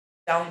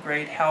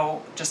downgrade how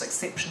just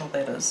exceptional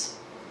that is.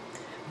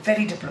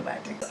 Very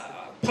diplomatic.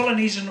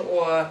 Polynesian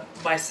or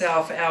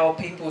myself, our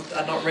people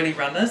are not really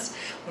runners.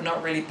 We're not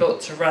really built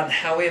to run.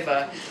 However,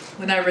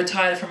 when I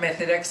retired from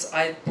athletics,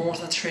 I bought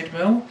a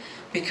treadmill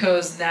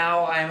because now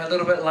I'm a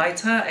little bit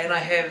lighter and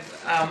I have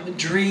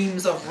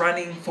dreams of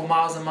running for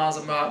miles and miles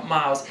and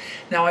miles.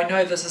 Now I know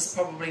this is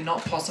probably not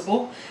possible,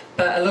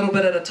 but a little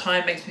bit at a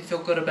time makes me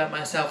feel good about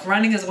myself.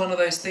 Running is one of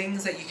those things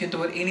that you can do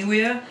it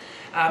anywhere.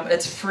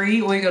 It's free.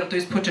 All you got to do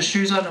is put your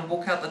shoes on and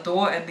walk out the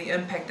door, and the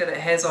impact that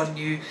it has on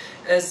you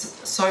is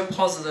so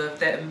positive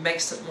that it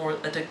makes it more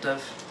addictive.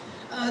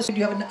 So do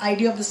you have an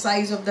idea of the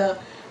size of the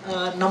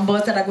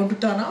numbers that are going to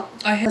turn up?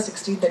 I have The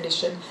 16th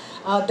edition,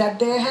 that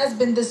there has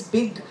been this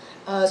big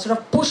sort of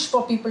push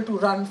for people to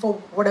run for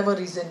whatever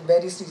reason,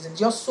 various reasons.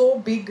 You're so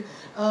big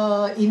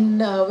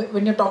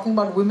when you're talking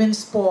about women's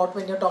sport,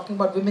 when you're talking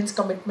about women's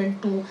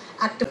commitment to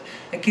active.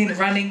 Again,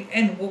 running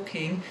and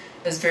walking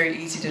is very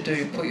easy to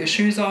do. Put your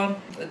shoes on.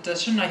 In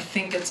addition, I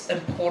think it's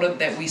important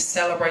that we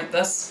celebrate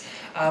this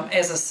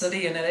as a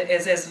city and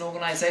as an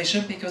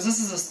organisation, because this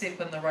is a step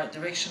in the right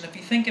direction. If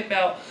you think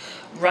about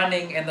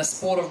running and the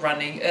sport of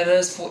running, it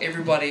is for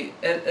everybody.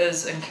 It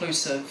is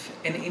inclusive,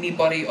 and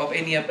anybody of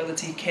any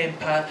ability can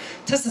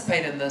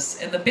participate in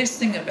this. And the best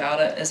thing about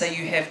it is that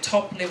you have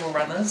top level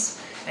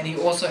runners, and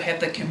you also have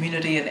the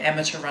community and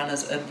amateur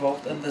runners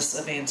involved in this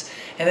event.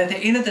 And at the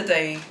end of the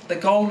day, the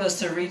goal is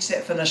to reach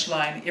that finish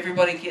line.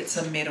 Everybody gets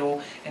a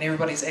medal and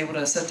everybody's able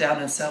to sit down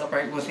and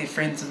celebrate with their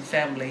friends and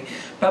family.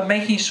 But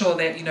making sure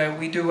that, you know,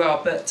 we do our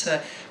bit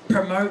to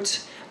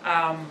promote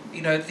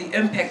you know, the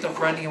impact of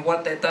running and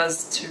what that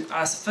does to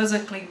us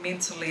physically,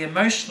 mentally,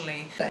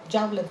 emotionally.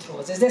 Javelin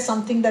throws. Is there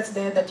something that's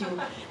there that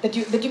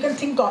you can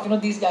think of? You know,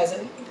 these guys.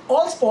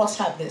 All sports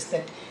have this.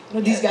 That you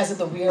know, these guys are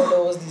the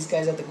weirdos. These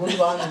guys are the good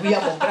ones. We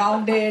are more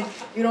grounded.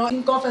 You know,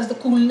 think of as the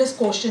coolness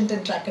quotient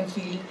in track and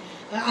field.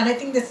 And I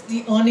think that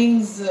the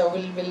earnings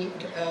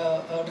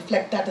will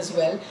reflect that as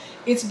well.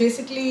 It's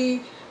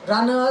basically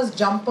runners,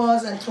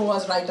 jumpers and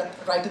throwers right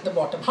at the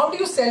bottom. How do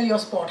you sell your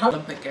sport?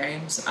 Olympic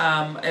Games,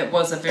 it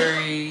was a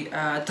very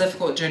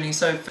difficult journey.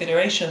 So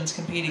federations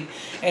competing,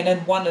 and in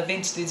one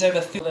event there's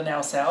over 30 in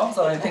ourselves.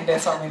 I don't think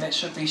that's something that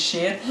should be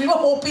shared. We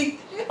were hoping.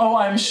 Oh,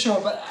 I'm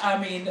sure, but I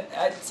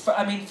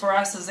mean, for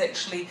us is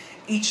actually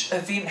each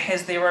event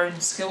has their own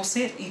skill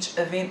set. Each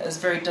event is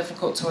very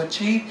difficult to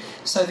achieve.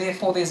 So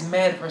therefore, there's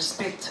mad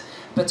respect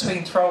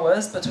between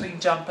throwers, between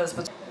jumpers.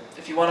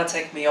 If you want to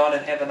take me on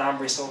and have an arm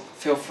wrestle,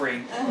 feel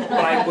free. But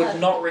I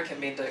would not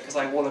recommend it because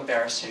I will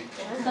embarrass you.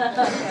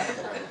 But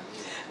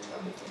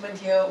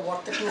here,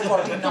 what the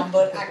 240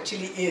 number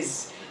actually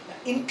is,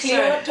 in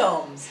clear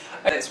terms.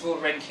 It's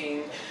world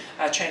ranking,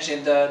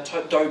 transgender,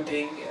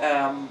 doping,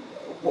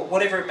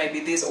 whatever it may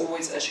be. There's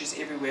always issues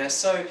everywhere.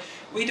 So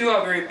we do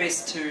our very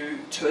best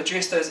to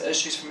address those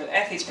issues from an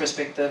athlete's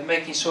perspective,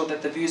 making sure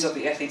that the views of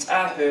the athletes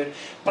are heard.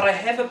 But I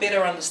have a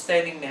better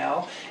understanding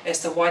now as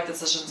to why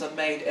decisions are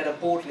made at a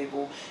board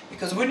level.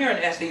 Because when you're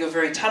an athlete, you're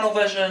very tunnel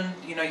vision.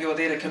 You know, you're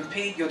there to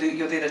compete, you're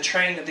there to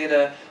train, you're there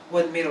to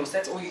win medals.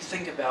 That's all you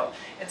think about.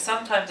 And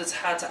sometimes it's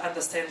hard to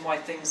understand why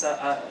things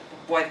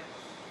why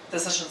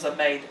decisions are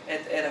made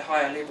at a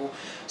higher level.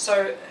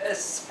 So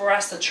it's for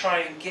us to try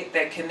and get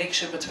that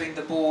connection between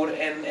the board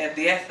and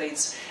the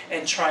athletes,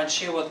 and try and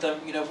share with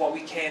them, you know, what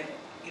we can,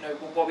 you know,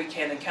 what we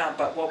can and can't,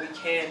 but what we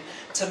can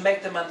to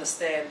make them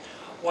understand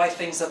why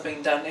things are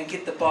being done and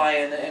get the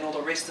buy-in and all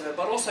the rest of it,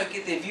 but also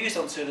get their views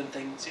on certain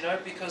things, you know,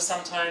 because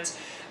sometimes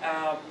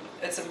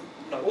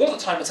all the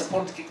time it's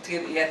important to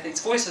get the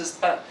athletes' voices,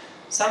 but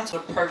some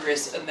sort of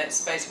progress in that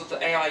space with the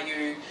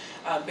AIU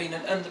being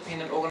an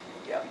independent organisation.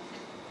 Yeah.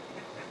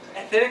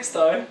 Athletics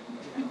though.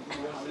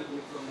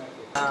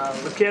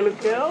 Look here.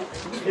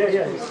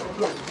 Yeah.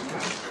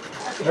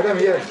 Madam,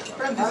 here.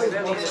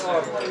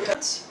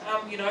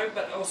 You know,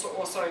 but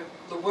also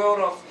the world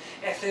of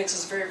athletics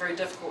is very, very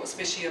difficult,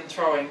 especially in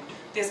throwing.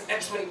 There's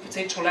absolute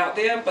potential out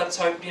there, but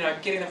so, you know,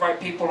 getting the right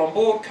people on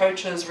board,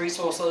 coaches,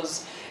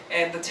 resources,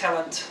 and the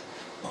talent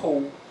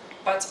pool.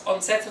 But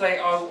on Saturday,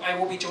 I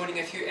will be joining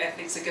a few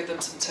athletes to give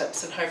them some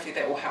tips, and hopefully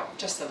that will help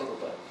just a little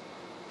bit.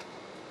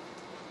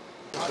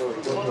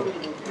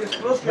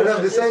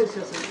 Madam, this side.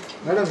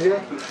 Madam, here.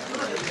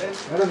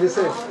 Madam, this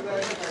side.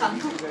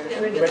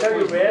 Better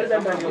you wear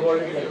them and you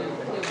hold it like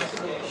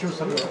that. Shoot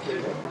some.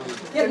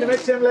 Can you make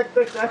same like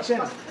the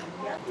action?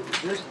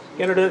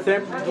 Can you do the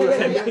same? Do the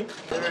same thing.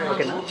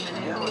 Okay, now.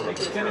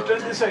 Can you turn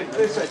this side?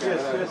 This side,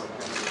 yes.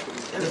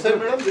 This side,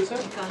 madam, this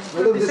side.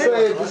 Madam, this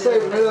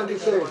side, madam,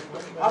 this side.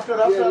 After,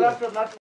 not.